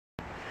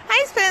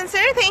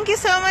answer. Thank you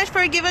so much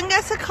for giving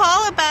us a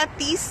call about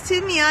these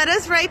two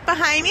Miatas right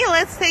behind me.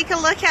 Let's take a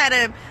look at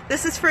them.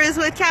 This is Forouz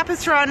with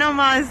Capistrano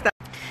Mazda.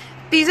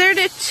 These are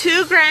the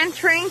two Grand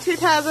Touring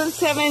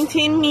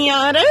 2017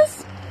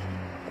 Miatas.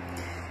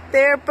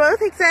 They're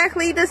both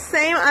exactly the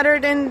same other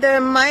than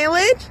the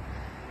mileage.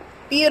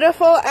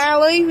 Beautiful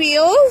alloy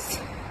wheels,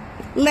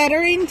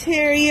 leather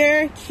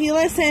interior,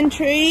 keyless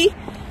entry,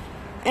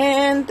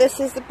 and this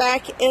is the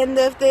back end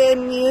of the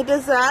new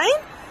design.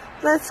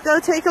 Let's go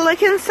take a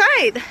look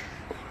inside.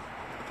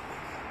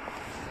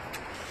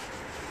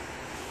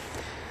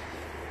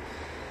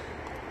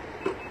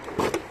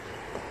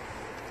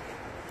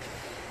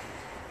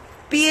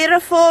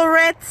 Beautiful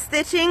red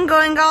stitching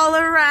going all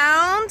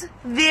around.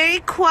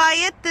 Very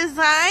quiet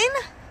design.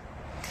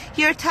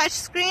 Your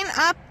touchscreen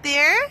up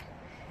there.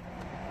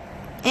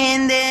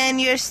 And then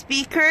your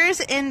speakers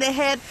in the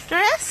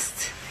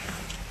headrest.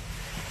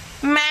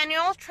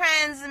 Manual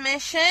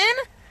transmission.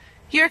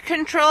 Your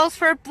controls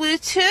for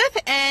Bluetooth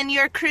and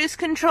your cruise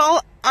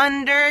control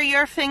under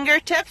your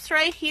fingertips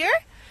right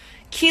here.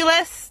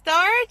 Keyless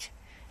start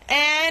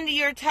and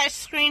your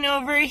touchscreen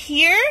over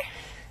here.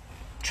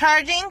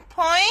 Charging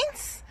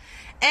points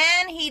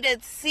and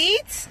heated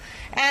seats,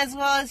 as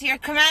well as your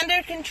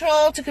commander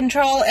control to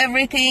control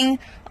everything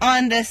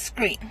on the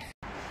screen.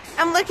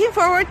 I'm looking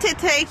forward to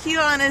take you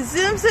on a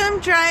zoom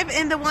drive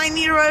in the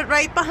windy road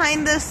right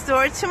behind the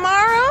store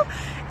tomorrow,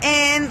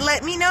 and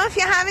let me know if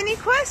you have any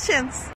questions.